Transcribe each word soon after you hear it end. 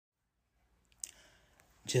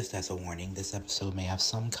Just as a warning, this episode may have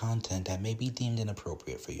some content that may be deemed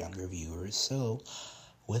inappropriate for younger viewers, so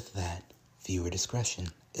with that, viewer discretion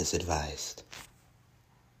is advised.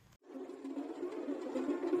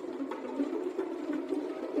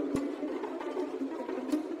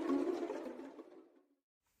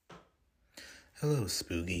 Hello,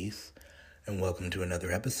 Spoogies, and welcome to another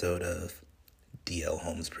episode of DL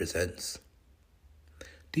Holmes Presents.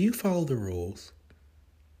 Do you follow the rules?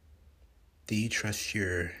 Do you trust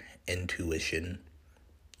your intuition,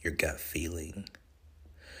 your gut feeling?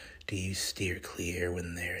 Do you steer clear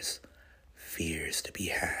when there's fears to be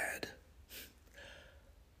had?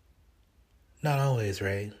 Not always,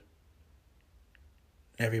 right?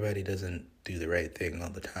 Everybody doesn't do the right thing all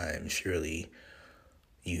the time. Surely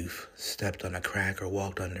you've stepped on a crack or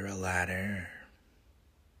walked under a ladder.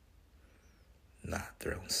 Not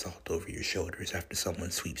thrown salt over your shoulders after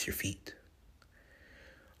someone sweeps your feet.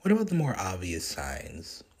 What about the more obvious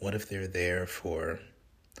signs? What if they're there for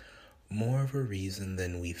more of a reason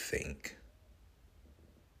than we think?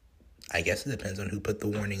 I guess it depends on who put the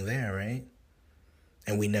warning there, right?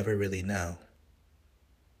 And we never really know.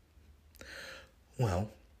 Well,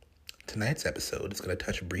 tonight's episode is going to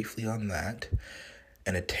touch briefly on that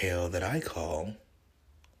and a tale that I call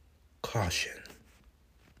Caution.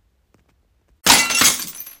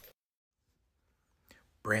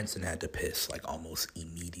 Branson had to piss almost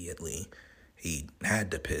immediately. He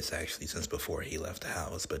had to piss actually since before he left the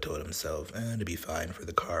house, but told himself to be fine for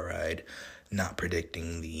the car ride, not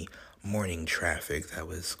predicting the morning traffic that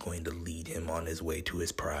was going to lead him on his way to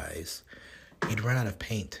his prize. He'd run out of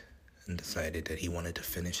paint and decided that he wanted to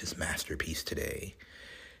finish his masterpiece today,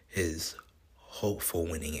 his hopeful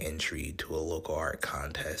winning entry to a local art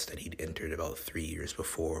contest that he'd entered about 3 years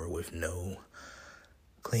before with no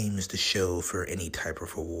claims to show for any type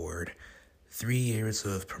of reward. 3 years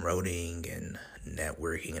of promoting and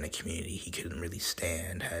networking in a community he couldn't really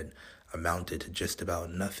stand had amounted to just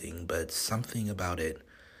about nothing, but something about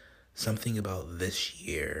this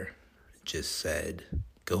year just said,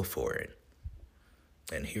 go for it.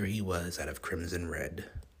 And here he was out of crimson red.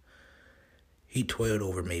 He toiled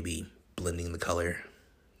over maybe blending the color,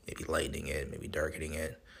 maybe lightening it, maybe darkening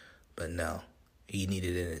it, but no, he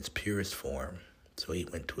needed it in its purest form. So he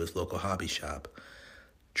went to his local hobby shop,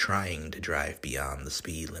 trying to drive beyond the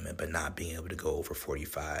speed limit, but not being able to go over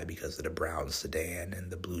 45 because of the brown sedan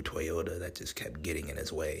and the blue Toyota that just kept getting in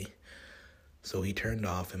his way. So he turned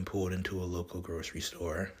off and pulled into a local grocery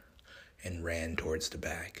store and ran towards the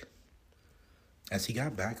back. As he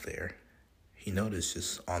got back there, he noticed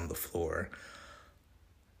just on the floor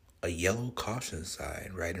a yellow caution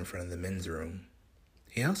sign right in front of the men's room.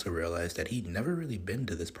 He also realized that he'd never really been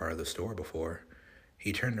to this part of the store before.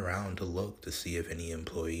 He turned around to look to see if any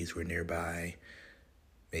employees were nearby.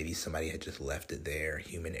 Maybe somebody had just left it there,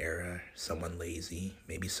 human error, someone lazy.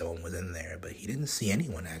 Maybe someone was in there, but he didn't see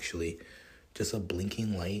anyone actually. Just a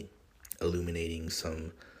blinking light illuminating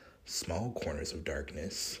some small corners of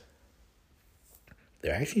darkness.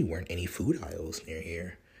 There actually weren't any food aisles near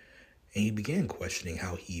here. And he began questioning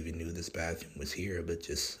how he even knew this bathroom was here, but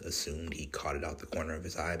just assumed he caught it out the corner of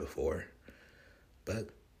his eye before. But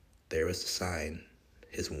there was the sign,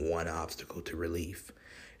 his one obstacle to relief,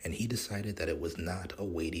 and he decided that it was not a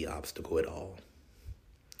weighty obstacle at all.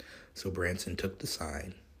 So Branson took the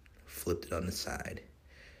sign, flipped it on the side,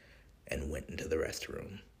 and went into the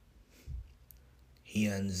restroom. He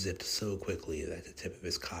unzipped so quickly that the tip of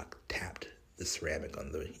his cock tapped the ceramic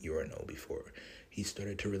on the urinal before he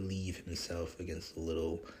started to relieve himself against the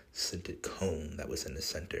little scented cone that was in the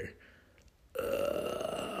center.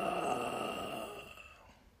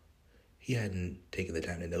 He hadn't taken the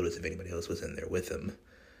time to notice if anybody else was in there with him,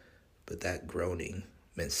 but that groaning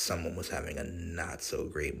meant someone was having a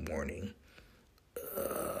not-so-great morning.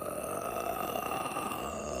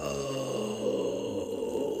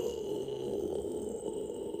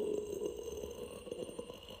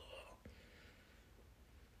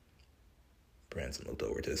 Branson looked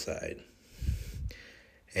over to the side.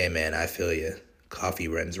 Hey man, I feel you. Coffee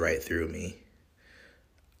runs right through me.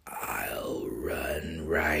 I'll run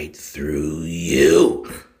right through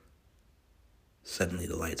you. Suddenly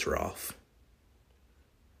the lights were off.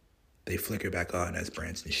 They flickered back on as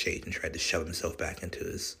Branson shaked and tried to shove himself back into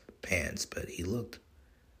his pants, but he looked.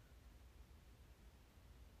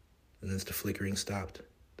 And as the flickering stopped,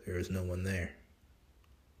 there was no one there.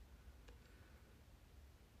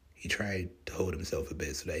 He tried to hold himself a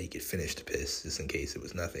bit so that he could finish the piss, just in case it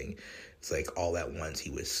was nothing. It's like all at once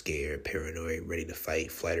he was scared, paranoid, ready to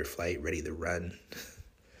fight, flight or flight, ready to run.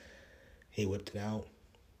 He whipped it out,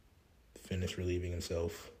 finished relieving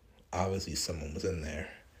himself. Obviously someone was in there.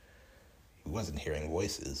 He We wasn't hearing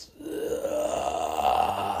voices.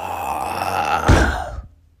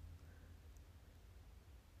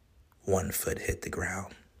 One foot hit the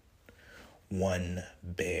ground. One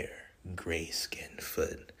bare, gray-skinned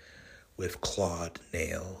foot with clawed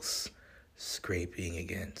nails scraping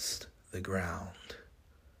against the ground.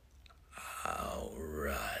 I'll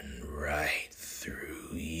run right through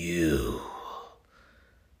you.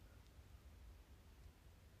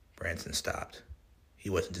 Branson stopped. He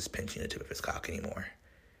wasn't just pinching the tip of his cock anymore.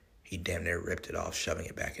 He damn near ripped it off, shoving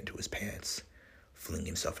it back into his pants, flinging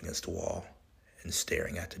himself against the wall, and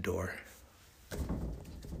staring at the door.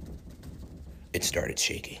 It started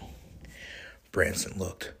shaking. Branson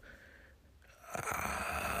looked.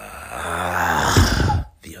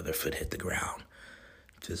 The other foot hit the ground,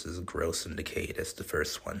 just as gross and decayed as the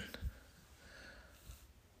first one.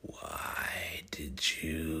 Why did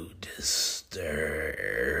you disturb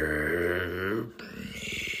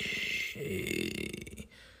me?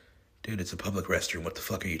 Dude, it's a public restroom. What the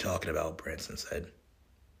fuck are you talking about? Branson said.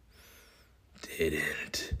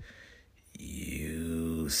 Didn't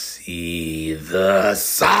you see the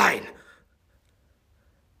sign?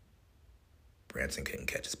 Branson couldn't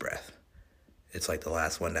catch his breath. It's like the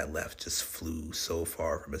last one that left just flew so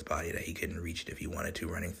far from his body that he couldn't reach it if he wanted to,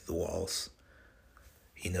 running through the walls.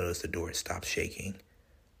 He noticed the door had stopped shaking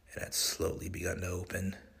and had slowly begun to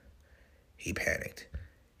open. He panicked.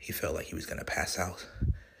 He felt like he was going to pass out.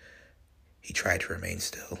 He tried to remain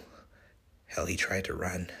still. Hell, he tried to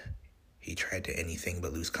run. He tried to anything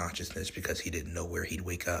but lose consciousness because he didn't know where he'd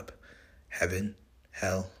wake up. Heaven?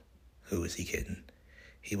 Hell? Who was he kidding?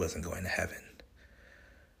 He wasn't going to heaven.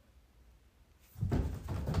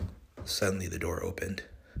 Suddenly the door opened.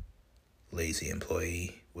 Lazy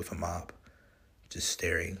employee with a mop, just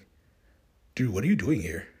staring. Dude, what are you doing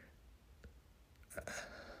here?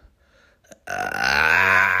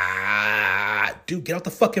 Dude, get out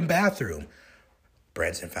the fucking bathroom.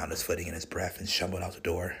 Branson found his footing and his breath and stumbled out the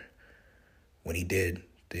door. When he did,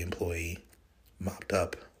 the employee mopped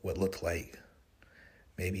up what looked like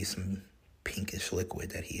maybe some pinkish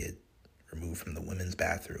liquid that he had removed from the women's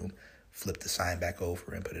bathroom, flipped the sign back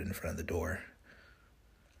over, and put it in front of the door.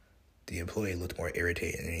 The employee looked more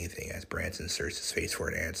irritated than anything as Branson searched his face for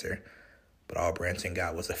an answer, but all Branson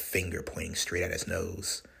got was a finger pointing straight at his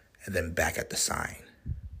nose and then back at the sign.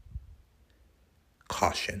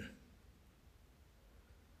 Caution.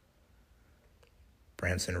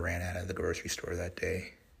 Branson ran out of the grocery store that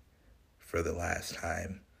day for the last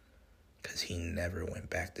time because he never went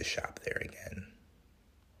back to shop there again.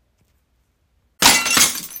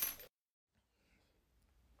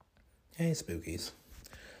 Hey, Spookies.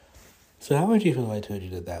 So how would you feel if I told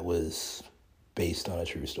you that was based on a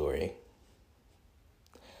true story?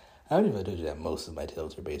 How would you feel if I told you that most of my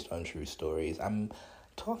tales are based on true stories? I'm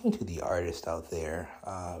talking to the artist out there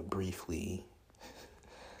briefly.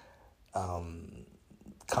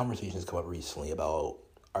 Conversations come up recently about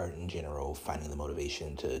art in general, finding the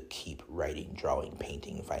motivation to keep writing, drawing,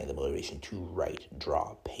 painting, finding the motivation to write,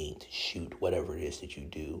 draw, paint, shoot, whatever it is that you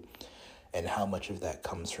do, and how much of that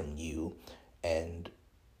comes from you, and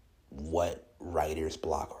what writer's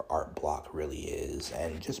block or art block really is.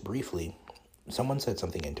 And just briefly, someone said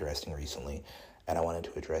something interesting recently, and I wanted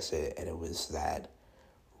to address it, and it was that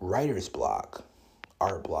writer's block,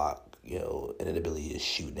 art block, an inability to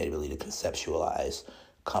shoot, an inability to conceptualize,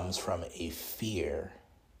 comes from a fear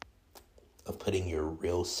of putting your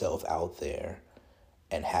real self out there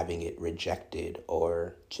and having it rejected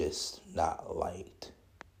or just not liked.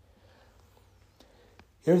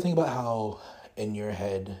 You ever think about how in your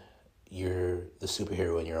head you're the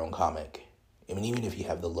superhero in your own comic? I mean, even if you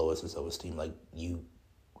have the lowest of self-esteem, like, you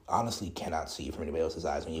honestly cannot see from anybody else's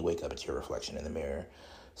eyes. When you wake up, it's your reflection in the mirror.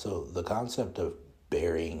 So the concept of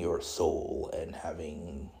burying your soul and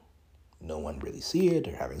having no one really see it,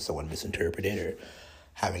 or having someone misinterpret it, or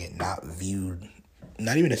having it not viewed,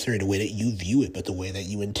 not even necessarily the way that you view it, but the way that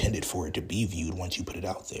you intended for it to be viewed once you put it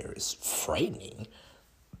out there, is frightening.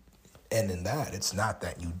 And in that, it's not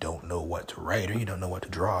that you don't know what to write, or you don't know what to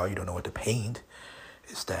draw, or you don't know what to paint.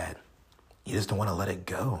 It's that you just don't want to let it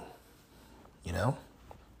go,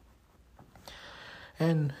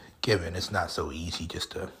 And given it's not so easy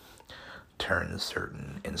just to turn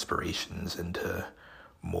certain inspirations into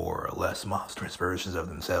more or less monstrous versions of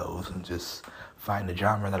themselves and just find a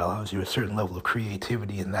genre that allows you a certain level of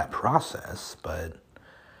creativity in that process. But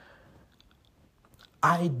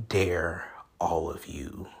I dare all of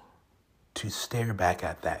you to stare back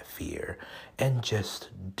at that fear and just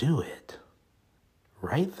do it.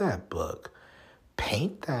 Write that book.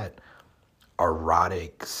 Paint that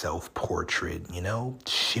erotic self-portrait,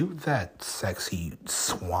 shoot that sexy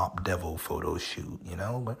swamp devil photo shoot,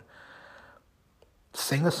 but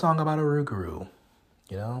sing a song about a Rougarou,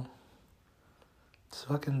 just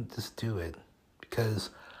do it. Because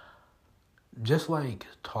just like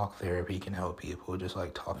talk therapy can help people, just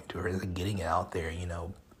like talking to her, like getting it out there,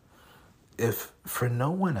 if for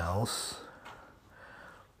no one else,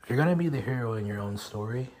 if you're going to be the hero in your own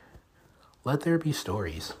story, let there be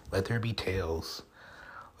stories, let there be tales,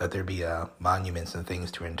 let there be monuments and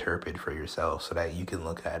things to interpret for yourself so that you can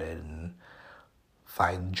look at it and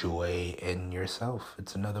find joy in yourself.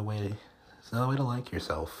 It's another way to like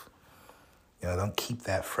yourself. Don't keep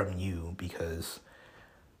that from you because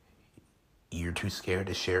you're too scared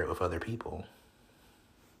to share it with other people.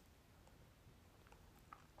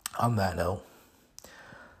 On that note,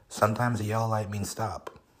 sometimes a yellow light means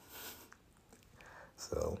stop.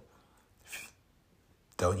 So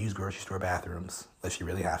don't use grocery store bathrooms unless you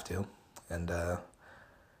really have to. And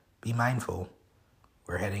be mindful.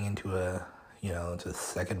 We're heading into into the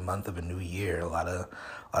second month of a new year. A lot of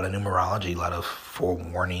numerology, a lot of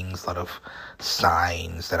forewarnings, a lot of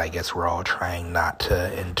signs that I guess we're all trying not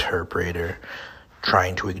to interpret or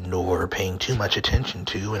trying to ignore, paying too much attention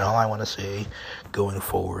to. And all I want to say going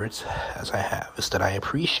forwards, as I have, is that I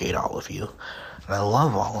appreciate all of you. And I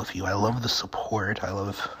love all of you. I love the support. I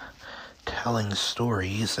love telling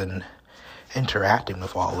stories and interacting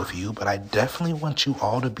with all of you. But I definitely want you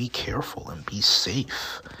all to be careful and be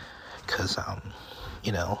safe. Because,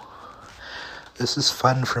 this is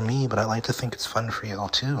fun for me, but I like to think it's fun for y'all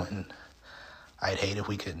too. And I'd hate if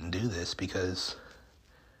we couldn't do this because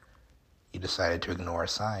you decided to ignore a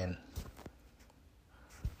sign.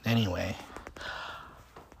 Anyway,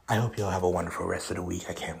 I hope y'all have a wonderful rest of the week.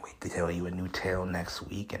 I can't wait to tell you a new tale next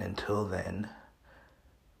week. And until then,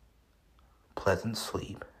 pleasant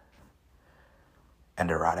sleep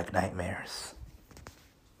and erotic nightmares.